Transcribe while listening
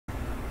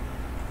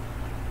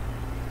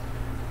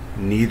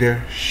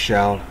Neither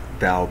shalt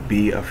thou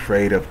be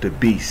afraid of the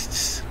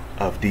beasts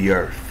of the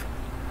earth.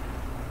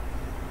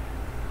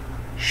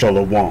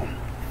 Shalom.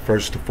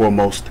 First and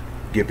foremost,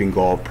 giving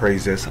all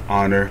praises,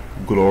 honor,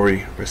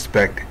 glory,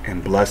 respect,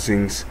 and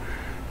blessings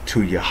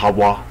to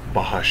Yahweh,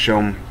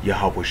 Bahashem,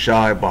 Yahweh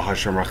Shai,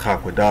 Bahashem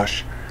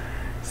Rachakwadash.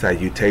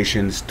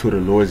 Salutations to the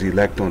Lord's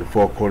elect on the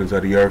four corners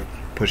of the earth,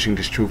 pushing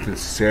this truth and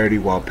sincerity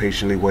while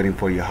patiently waiting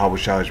for Yahweh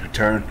Shai's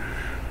return.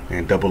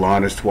 And double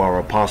honors to our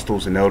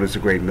apostles and elders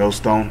of Great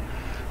Millstone,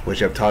 which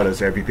have taught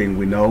us everything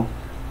we know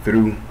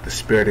through the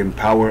spirit and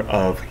power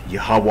of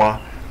Yahweh,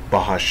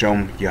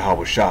 Bahashem,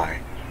 Yahweh Shai.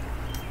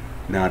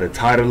 Now the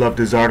title of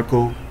this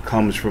article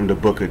comes from the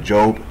book of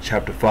Job,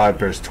 chapter 5,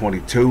 verse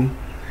 22.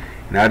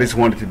 And I just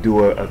wanted to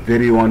do a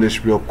video on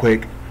this real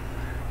quick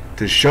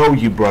to show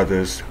you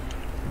brothers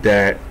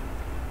that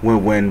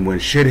when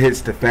shit hits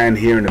the fan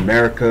here in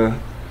America,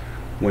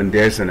 when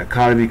there's an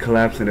economy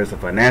collapse and there's a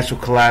financial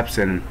collapse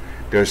and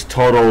there's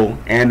total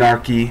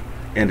anarchy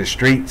in the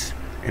streets,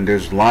 and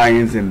there's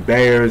lions and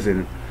bears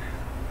and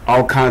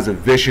all kinds of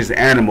vicious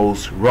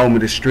animals roaming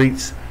the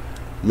streets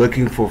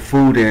looking for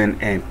food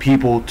and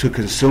people to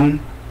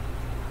consume,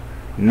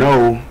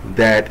 know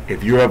that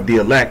if you're of the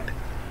elect,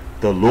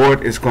 the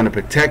Lord is going to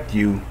protect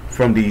you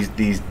from these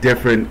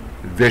different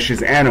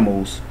vicious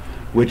animals,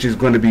 which is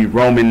going to be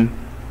roaming,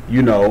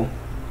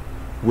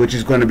 which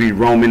is going to be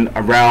roaming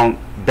around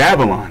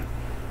Babylon.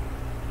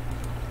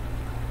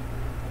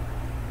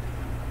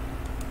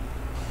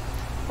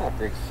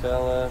 Big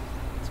fella.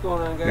 What's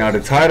going on, guys? Now the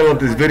title of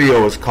this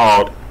video is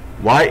called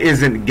 "Why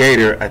Isn't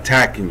Gator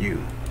Attacking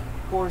You?"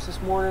 Of course, this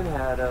morning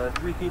had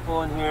 3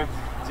 people in here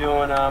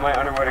doing my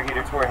underwater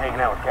gator tour, hanging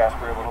out with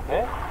Casper a little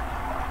bit.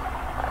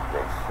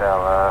 Big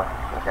fella.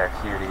 Look how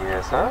cute he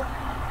is, huh?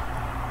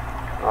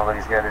 Oh, but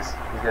he's got his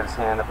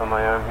hand up on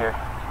my arm here.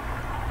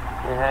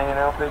 You hanging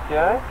out, big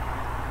guy?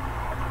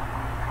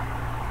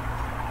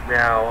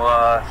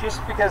 Now,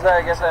 just because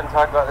I guess I haven't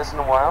talked about this in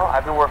a while,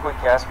 I've been working with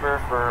Casper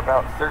for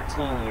about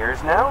 13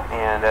 years now,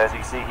 and as you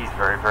can see, he's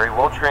very, very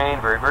well trained,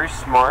 very, very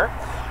smart,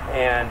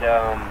 and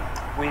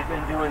we've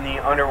been doing the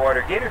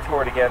underwater gator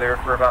tour together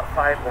for about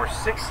 5 or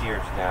 6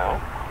 years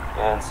now,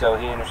 and so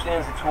he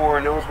understands the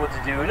tour, knows what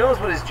to do, knows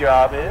what his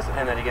job is,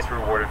 and that he gets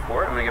rewarded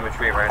for it. I'm going to give him a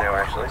treat right now,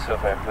 actually, so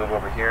if I move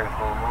over here and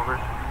pull him over.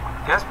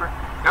 Casper,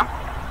 come.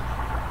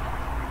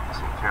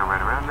 So turn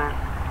right around there.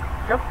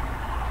 Come.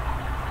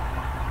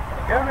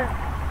 Come here.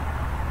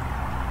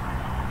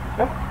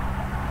 Come.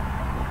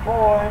 Good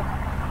boy.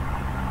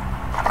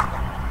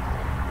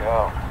 There you go.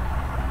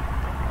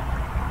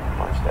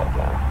 Punch that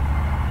down.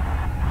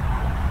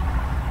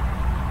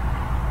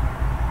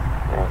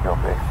 There you go,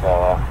 big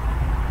fella.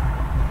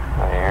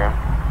 Right here.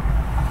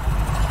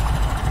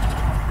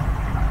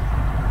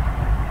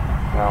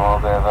 Got a little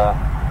bit of a,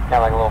 kind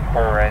of like a little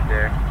purr right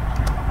there.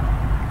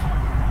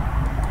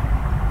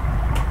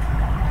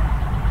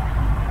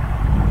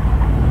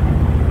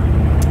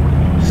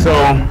 So,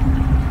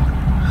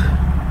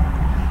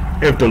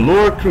 if the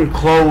Lord can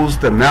close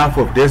the mouth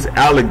of this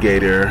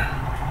alligator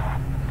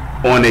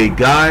on a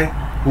guy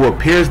who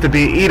appears to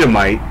be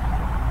Edomite,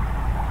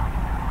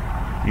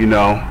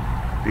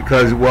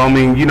 because, well, I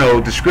mean,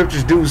 the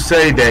scriptures do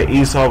say that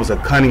Esau was a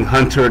cunning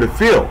hunter of the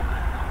field.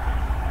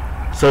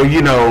 So,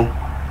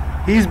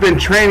 he's been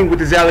training with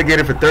this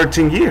alligator for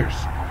 13 years.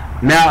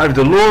 Now, if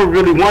the Lord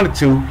really wanted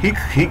to,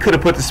 he could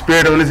have put the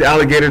spirit on this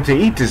alligator to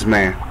eat this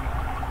man.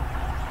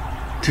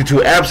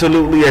 To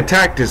absolutely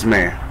attack this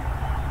man,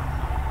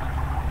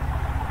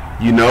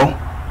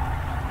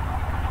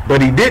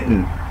 but he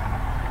didn't.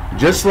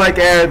 Just like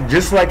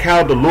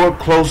how the Lord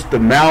closed the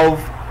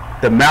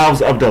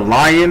mouths of the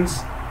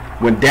lions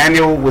when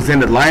Daniel was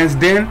in the lion's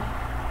den,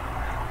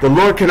 the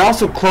Lord can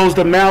also close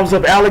the mouths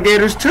of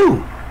alligators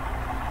too.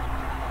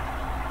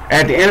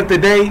 At the end of the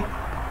day,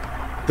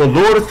 the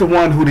Lord is the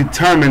one who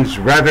determines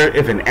whether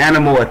if an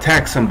animal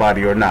attacks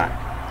somebody or not.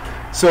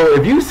 So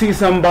if you see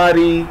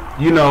somebody,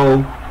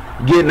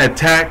 getting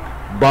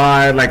attacked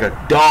by like a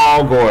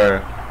dog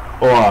or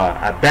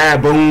a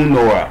baboon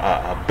or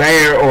a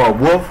bear or a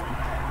wolf,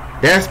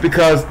 that's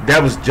because that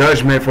was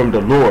judgment from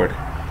the Lord.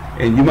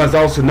 And you must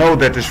also know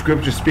that the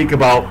scriptures speak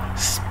about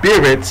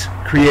spirits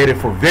created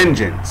for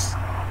vengeance.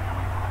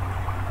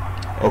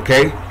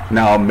 Okay?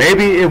 Now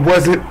maybe it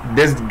wasn't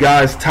this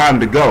guy's time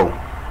to go.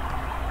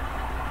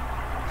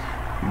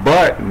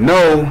 But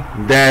know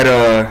that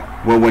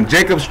when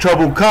Jacob's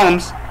trouble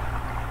comes,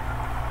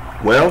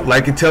 well,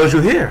 like it tells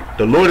you here,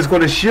 the Lord is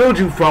going to shield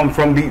you from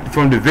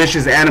the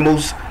vicious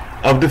animals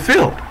of the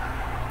field.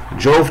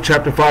 Job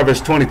chapter 5 verse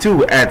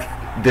 22, at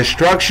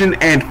destruction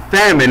and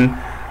famine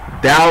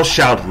thou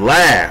shalt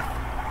laugh,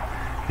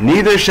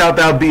 neither shalt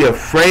thou be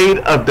afraid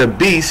of the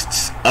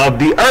beasts of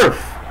the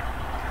earth.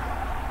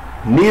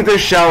 Neither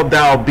shalt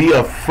thou be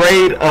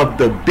afraid of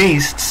the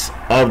beasts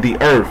of the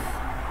earth.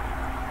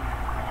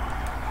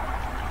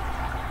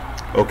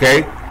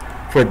 Okay?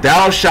 For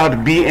thou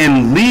shalt be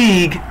in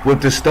league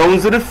with the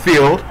stones of the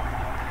field,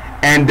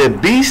 and the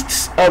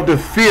beasts of the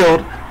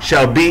field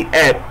shall be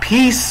at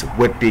peace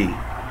with thee.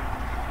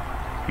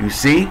 You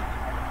see?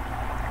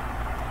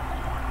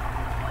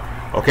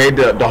 Okay,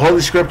 the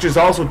Holy Scriptures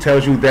also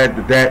tells you that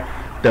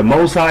the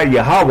Most High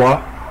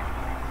Yahweh,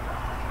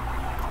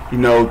 you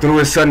know, through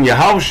His Son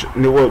Yahweh,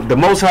 the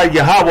Most High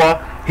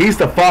Yahweh, He's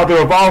the Father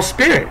of all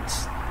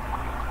spirits.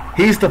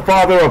 He's the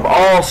Father of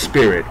all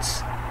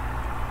spirits.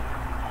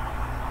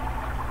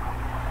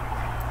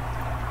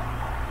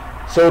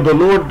 So the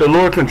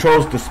Lord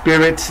controls the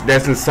spirits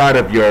that's inside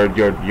of your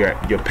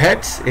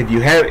pets. If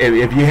you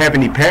have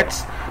any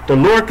pets, the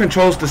Lord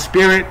controls the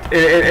spirit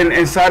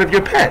inside of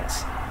your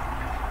pets.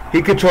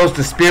 He controls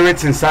the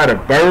spirits inside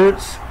of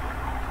birds.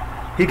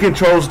 He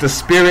controls the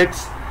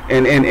spirits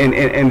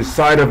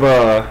inside of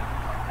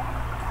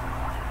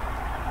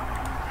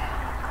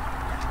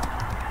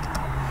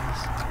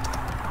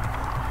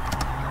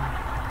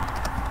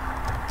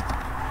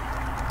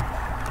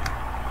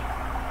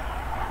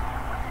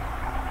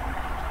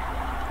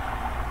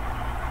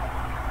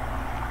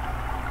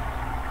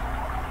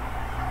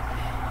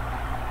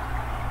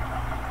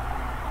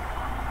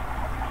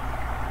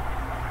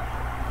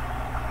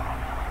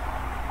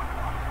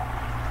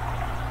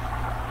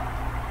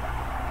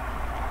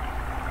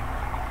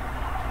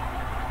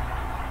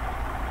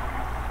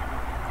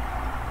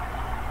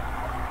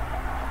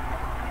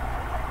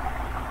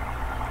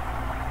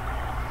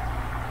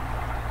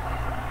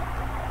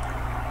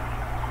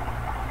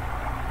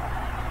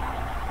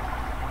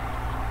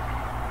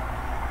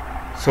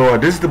So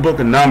this is the book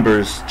of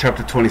Numbers,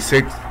 chapter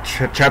 27,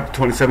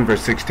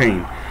 verse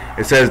 16.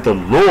 It says, "The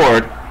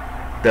Lord,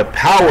 the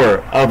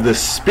power of the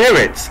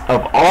spirits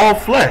of all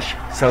flesh,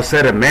 shall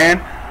set a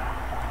man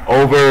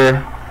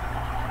over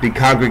the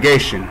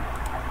congregation."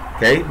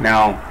 Okay,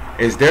 now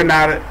is there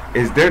not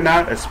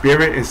a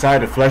spirit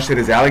inside the flesh that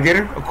is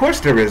alligator? Of course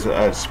there is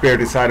a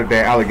spirit inside of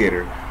that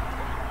alligator.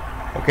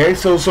 Okay,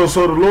 so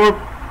the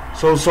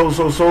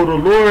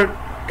Lord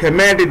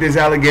commanded this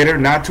alligator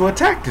not to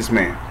attack this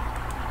man.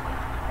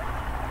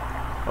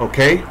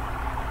 Okay,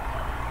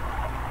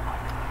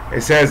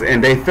 it says,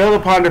 "And they fell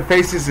upon their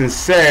faces and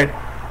said,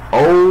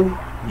 O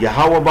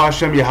Yahweh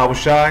Ba'ashem Yahweh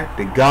Shai,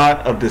 the God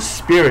of the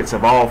spirits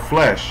of all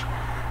flesh,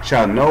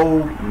 shall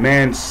no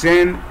man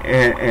sin,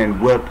 and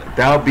wilt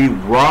thou be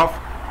wroth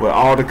with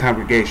all the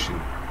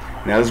congregation?"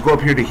 Now let's go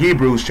up here to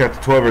Hebrews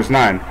chapter 12, verse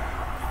 9.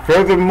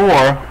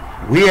 "Furthermore,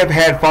 we have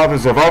had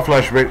fathers of our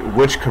flesh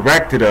which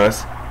corrected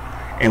us,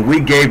 and we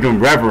gave them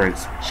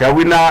reverence. Shall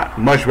we not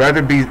much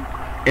rather be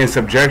in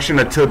subjection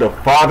unto the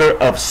Father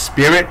of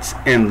spirits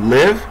and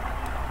live?"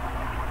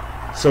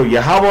 So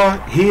Yahweh,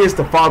 He is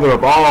the Father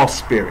of all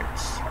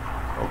spirits.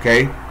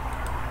 Okay,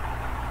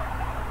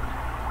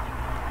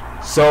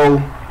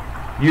 so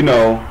you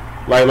know,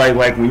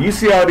 like when you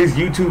see all these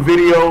YouTube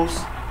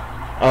videos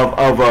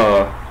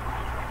of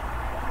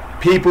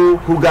people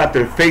who got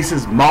their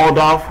faces mauled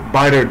off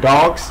by their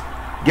dogs,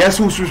 guess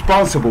who's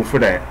responsible for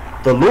that?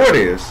 The Lord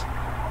is.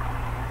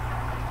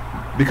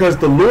 Because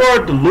the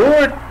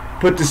Lord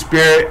put the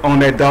spirit on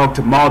that dog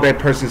to maul that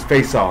person's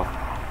face off.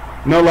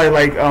 You know,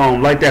 like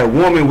that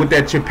woman with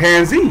that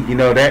chimpanzee. You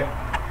know that.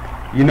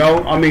 You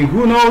know, I mean,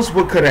 who knows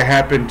what could have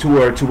happened to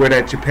her to where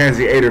that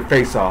chimpanzee ate her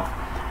face off?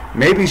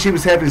 Maybe she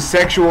was having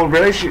sexual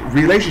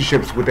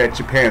relationships with that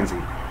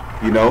chimpanzee.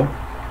 You know,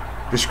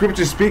 the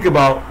scriptures speak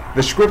about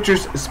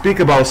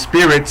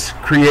spirits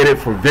created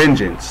for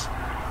vengeance.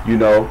 You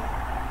know,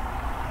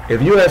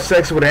 if you have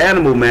sex with an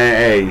animal, man,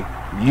 hey,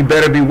 you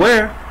better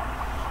beware.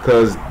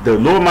 Because the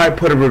Lord might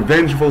put a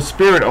revengeful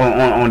spirit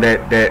on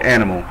that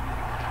animal.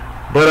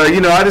 But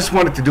you know, I just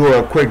wanted to do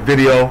a quick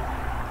video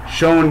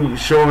showing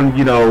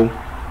you know,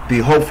 the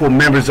hopeful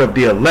members of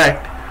the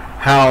elect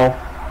how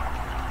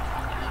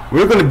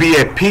we're going to be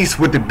at peace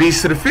with the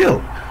beasts of the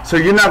field. So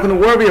you're not going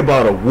to worry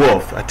about a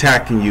wolf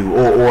attacking you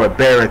or a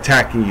bear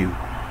attacking you.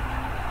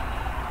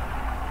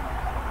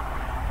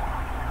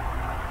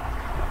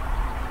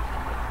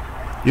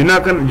 You're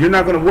not going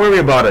to worry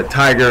about a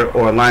tiger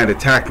or a lion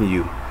attacking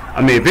you. I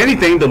mean, if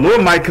anything, the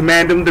Lord might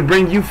command them to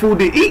bring you food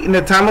to eat in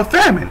a time of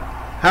famine.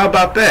 How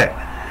about that?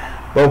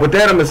 But with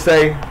that, I'm going to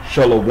say,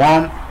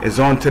 Shalom is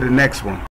on to the next one.